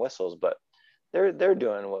bells and whistles, but they're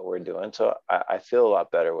doing what we're doing. So I feel a lot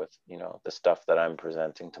better with, the stuff that I'm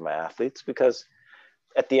presenting to my athletes, because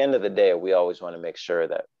at the end of the day, we always want to make sure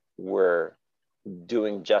that we're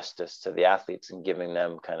doing justice to the athletes and giving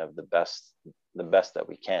them kind of the best that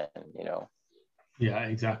we can, Yeah,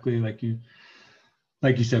 exactly. Like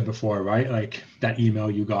you said before, right? Like that email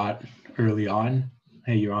you got early on,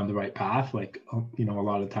 hey, you're on the right path. Like, a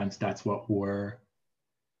lot of times that's what we're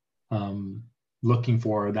looking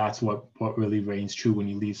for. That's what really reigns true when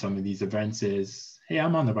you leave some of these events is, hey,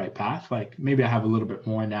 I'm on the right path. Like maybe I have a little bit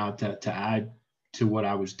more now to add to what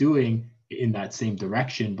I was doing in that same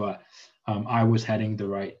direction, but I was heading the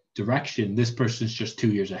right direction. This person's just 2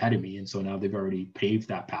 years ahead of me, and so now they've already paved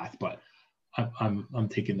that path, but I'm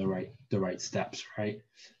taking the right steps, right?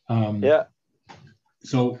 Yeah.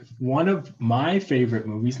 So one of my favorite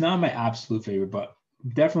movies, not my absolute favorite, but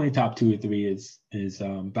definitely top 2 or 3 is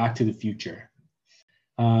Back to the Future.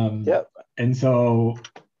 Yeah. And so,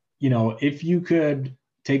 if you could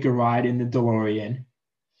take a ride in the DeLorean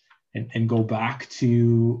and go back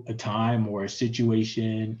to a time or a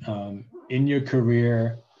situation in your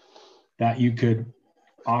career that you could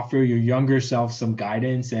offer your younger self some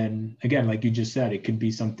guidance. And again, like you just said, it could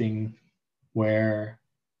be something where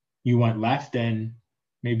you went left and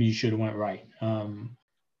maybe you should have went right.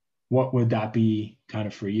 What would that be kind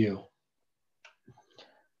of for you?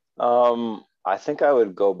 I think I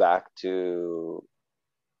would go back to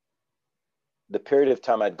the period of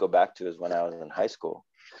time I'd go back to is when I was in high school.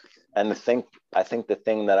 And I think the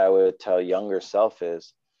thing that I would tell younger self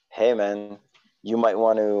is, hey man, you might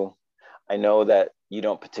want to, I know that you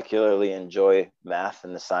don't particularly enjoy math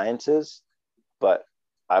and the sciences, but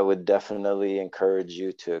I would definitely encourage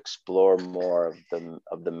you to explore more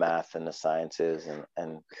of the math and the sciences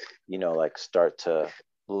and like start to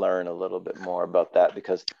learn a little bit more about that,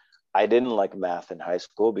 because I didn't like math in high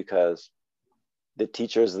school because the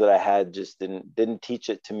teachers that I had just didn't teach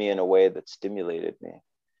it to me in a way that stimulated me.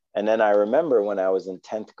 And then I remember when I was in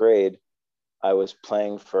 10th grade, I was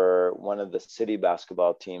playing for one of the city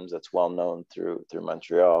basketball teams that's well known through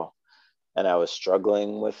Montreal. And I was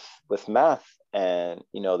struggling with math. And,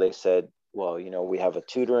 they said, well, we have a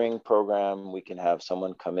tutoring program. We can have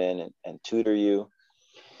someone come in and tutor you.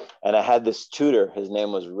 And I had this tutor. His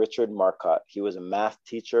name was Richard Marcotte. He was a math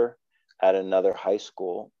teacher at another high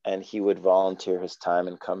school, and he would volunteer his time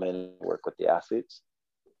and come in and work with the athletes.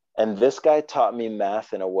 And this guy taught me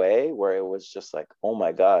math in a way where it was just like, oh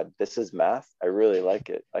my God, this is math. I really like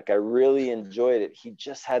it. Like, I really enjoyed it. He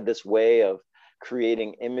just had this way of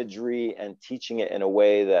creating imagery and teaching it in a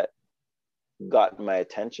way that got my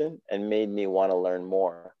attention and made me want to learn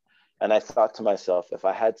more. And I thought to myself, if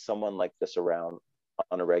I had someone like this around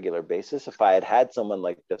on a regular basis, if I had someone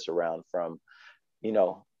like this around from,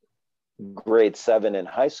 grade 7 in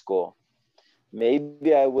high school,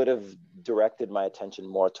 maybe I would have directed my attention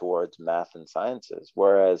more towards math and sciences.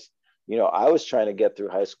 Whereas, I was trying to get through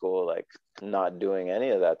high school, like not doing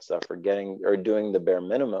any of that stuff or doing the bare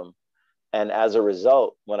minimum. And as a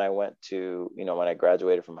result, when I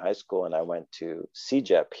graduated from high school and I went to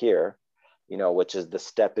CEGEP here, which is the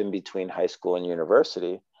step in between high school and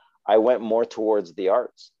university, I went more towards the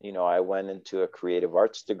arts. I went into a creative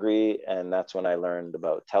arts degree, and that's when I learned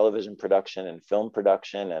about television production and film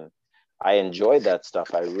production. And I enjoyed that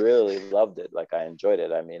stuff. I really loved it. Like, I enjoyed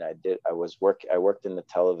it. I mean, I worked in the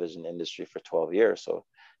television industry for 12 years. So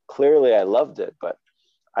clearly I loved it. But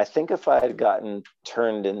I think if I had gotten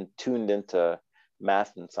tuned into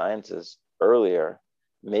math and sciences earlier,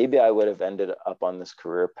 maybe I would have ended up on this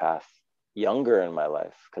career path younger in my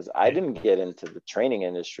life, because I didn't get into the training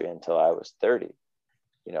industry until I was 30,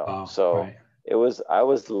 right. I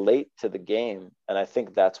was late to the game. And I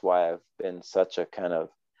think that's why I've been such a kind of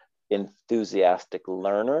enthusiastic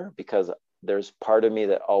learner, because there's part of me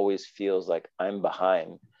that always feels like I'm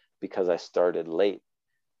behind because I started late.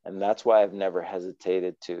 And that's why I've never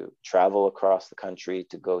hesitated to travel across the country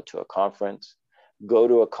to go to a conference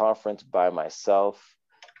by myself,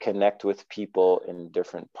 connect with people in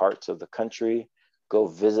different parts of the country, go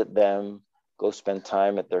visit them, go spend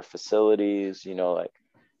time at their facilities. Like,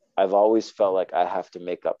 I've always felt like I have to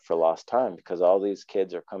make up for lost time, because all these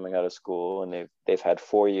kids are coming out of school and they've had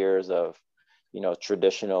 4 years of,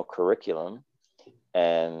 traditional curriculum,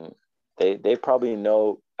 and they probably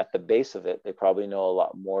know at the base of it, they probably know a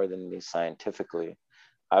lot more than me scientifically.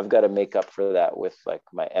 I've got to make up for that with like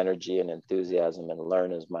my energy and enthusiasm and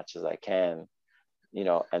learn as much as I can,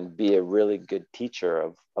 and be a really good teacher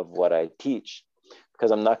of what I teach,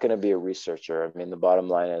 because I'm not going to be a researcher. I mean, the bottom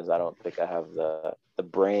line is I don't think I have the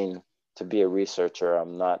brain to be a researcher.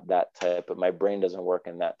 I'm not that type, but my brain doesn't work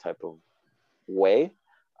in that type of way.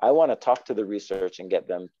 I want to talk to the research and get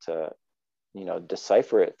them to,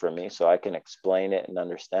 decipher it for me so I can explain it and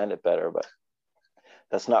understand it better. But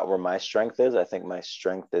that's not where my strength is. I think my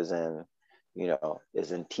strength is in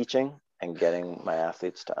teaching and getting my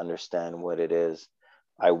athletes to understand what it is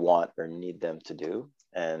I want or need them to do.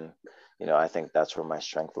 And, I think that's where my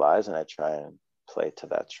strength lies, and I try and play to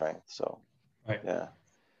that strength. So, right. Yeah.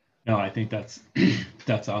 No, I think that's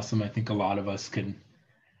awesome. I think a lot of us can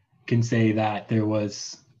say that there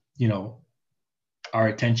was, our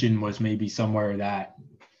attention was maybe somewhere that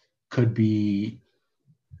could be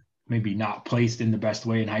maybe not placed in the best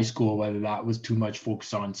way in high school, whether that was too much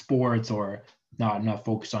focus on sports or not enough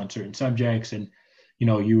focus on certain subjects. And,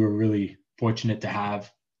 you were really fortunate to have,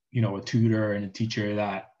 a tutor and a teacher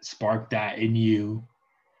that sparked that in you,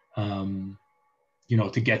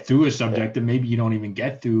 to get through a subject that maybe you don't even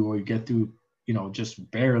get through, or you get through, just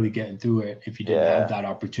barely getting through it if you didn't have that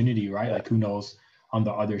opportunity, right? Yeah. Like, who knows on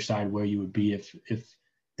the other side where you would be if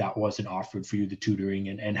that wasn't offered for you, the tutoring,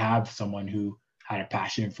 and have someone who had a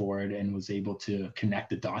passion for it and was able to connect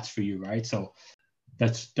the dots for you, right? So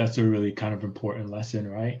that's a really kind of important lesson,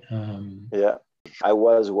 right? I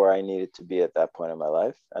was where I needed to be at that point in my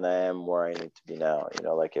life, and I am where I need to be now.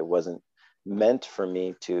 Like, it wasn't meant for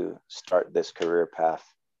me to start this career path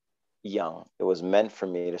young. It was meant for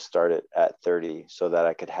me to start it at 30 so that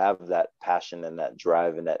I could have that passion and that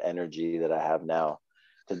drive and that energy that I have now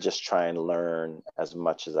to just try and learn as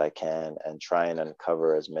much as I can and try and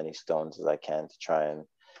uncover as many stones as I can to try and,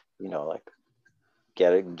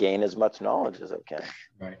 gain as much knowledge as I can.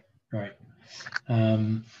 Right.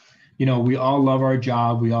 We all love our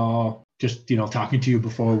job. We all just, talking to you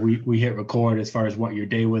before we hit record, as far as what your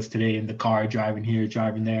day was today in the car, driving here,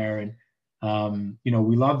 driving there. And,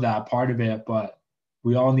 we love that part of it, but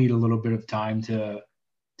we all need a little bit of time to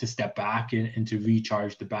to step back and to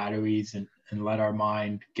recharge the batteries and let our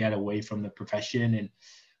mind get away from the profession.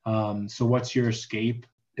 And so what's your escape?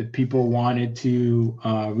 If people wanted to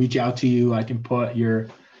reach out to you, I can put your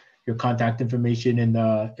contact information in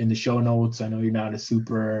the show notes. I know you're not a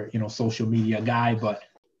super, social media guy, but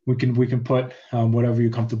we can put whatever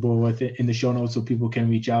you're comfortable with it in the show notes so people can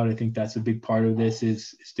reach out. I think that's a big part of this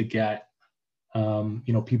is to get,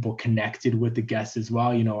 people connected with the guests as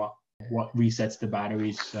well. What resets the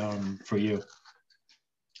batteries for you?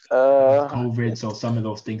 COVID, so some of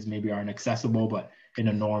those things maybe aren't accessible, but in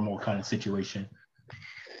a normal kind of situation.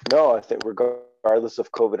 No, I think regardless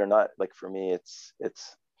of COVID or not, like for me, it's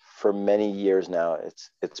for many years now,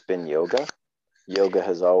 it's been yoga. Yoga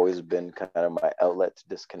has always been kind of my outlet to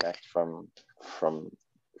disconnect from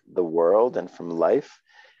the world and from life.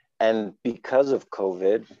 And because of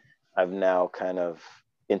COVID, I've now kind of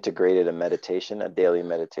integrated a daily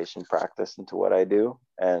meditation practice into what I do.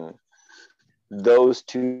 And those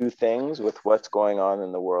two things with what's going on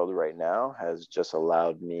in the world right now has just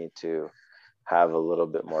allowed me to have a little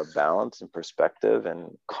bit more balance and perspective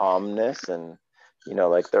and calmness. And,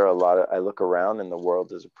 there are I look around and the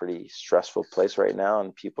world is a pretty stressful place right now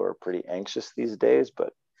and people are pretty anxious these days,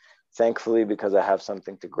 but thankfully, because I have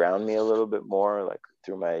something to ground me a little bit more, like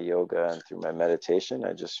through my yoga and through my meditation,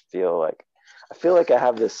 I feel like I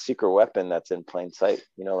have this secret weapon that's in plain sight.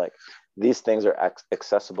 Like these things are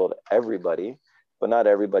accessible to everybody, but not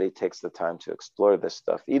everybody takes the time to explore this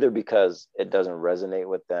stuff, either because it doesn't resonate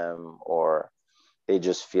with them or they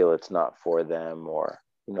just feel it's not for them, or,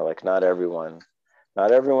 like not everyone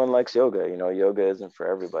likes yoga. Yoga isn't for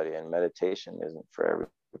everybody and meditation isn't for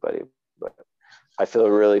everybody, but I feel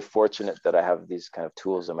really fortunate that I have these kind of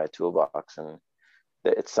tools in my toolbox, and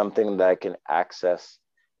that it's something that I can access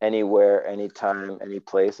anywhere, anytime, any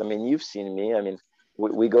place. I mean, you've seen me. I mean,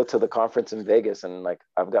 we go to the conference in Vegas and like,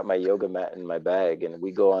 I've got my yoga mat in my bag, and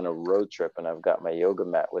we go on a road trip and I've got my yoga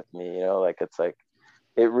mat with me,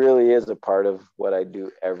 it really is a part of what I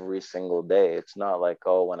do every single day. It's not like,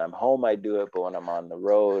 oh, when I'm home, I do it, but when I'm on the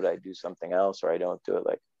road, I do something else, or I don't do it.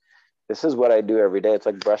 Like, this is what I do every day. It's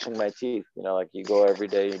like brushing my teeth, like you go every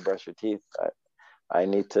day, you brush your teeth. I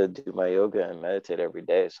need to do my yoga and meditate every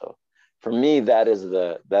day. So for me, that is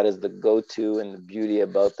the go-to, and the beauty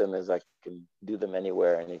about them is I can do them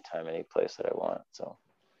anywhere, anytime, any place that I want. So.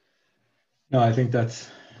 No, I think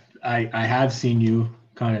I have seen you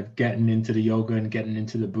kind of getting into the yoga and getting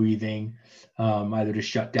into the breathing, either to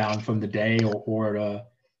shut down from the day or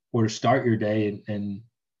to start your day. And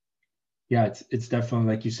yeah, it's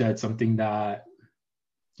definitely, like you said, something that,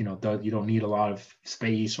 you don't need a lot of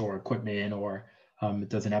space or equipment, or it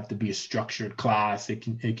doesn't have to be a structured class. It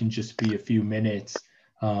can just be a few minutes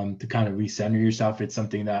to kind of recenter yourself. It's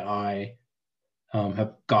something that I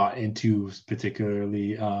have got into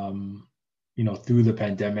particularly, through the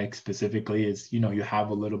pandemic specifically, is, you have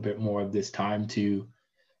a little bit more of this time to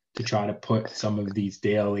try to put some of these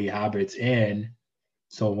daily habits in.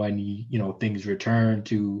 So when things return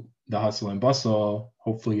to the hustle and bustle,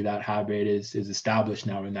 hopefully that habit is established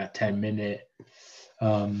now in that 10-minute,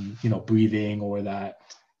 breathing, or that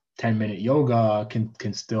 10-minute yoga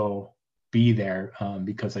can still be there,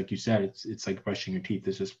 because like you said, it's like brushing your teeth.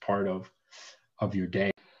 It's just part of your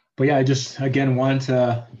day. But yeah, I just, again, want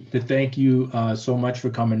to thank you so much for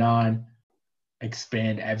coming on,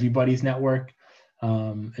 expand everybody's network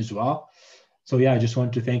as well. So yeah, I just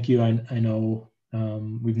wanted to thank you. I know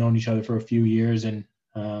we've known each other for a few years, and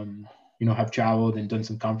have traveled and done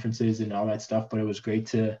some conferences and all that stuff, but it was great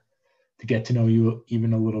to get to know you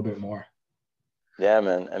even a little bit more. Yeah,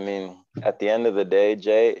 man. I mean, at the end of the day,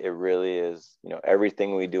 Jay, it really is,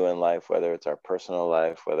 everything we do in life, whether it's our personal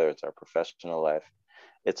life, whether it's our professional life,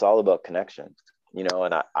 it's all about connection,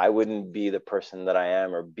 and I wouldn't be the person that I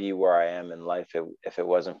am or be where I am in life if it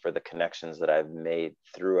wasn't for the connections that I've made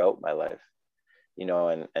throughout my life,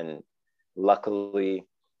 and luckily,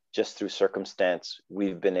 just through circumstance,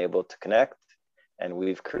 we've been able to connect, and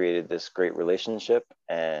we've created this great relationship.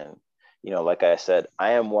 And, like I said,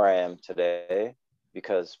 I am where I am today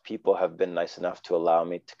because people have been nice enough to allow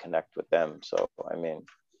me to connect with them. So, I mean,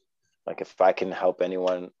 like if I can help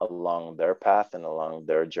anyone along their path and along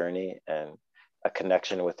their journey, and a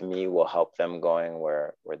connection with me will help them going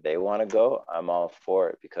where they want to go, I'm all for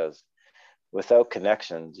it, because without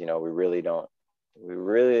connections, we really don't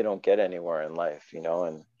get anywhere in life,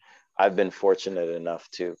 and I've been fortunate enough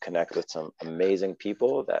to connect with some amazing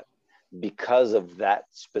people that, because of that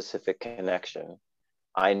specific connection,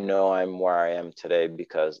 I know I'm where I am today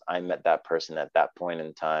because I met that person at that point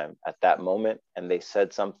in time, at that moment, and they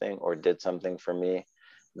said something or did something for me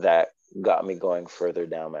that got me going further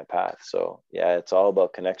down my path. So yeah, it's all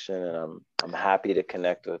about connection, and I'm happy to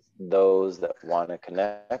connect with those that want to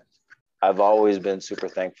connect. I've always been super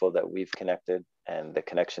thankful that we've connected, and the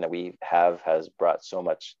connection that we have has brought so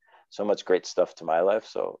much great stuff to my life.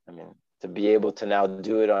 So I mean, to be able to now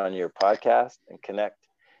do it on your podcast and connect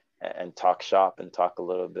and talk shop and talk a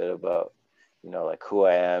little bit about, like who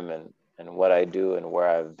I am and what I do and where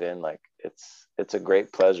I've been, like it's a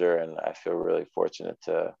great pleasure, and I feel really fortunate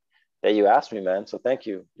that you asked me, man. So thank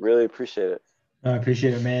you. Really appreciate it. I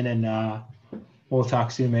appreciate it, man. And we'll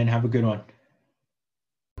talk soon, man. Have a good one.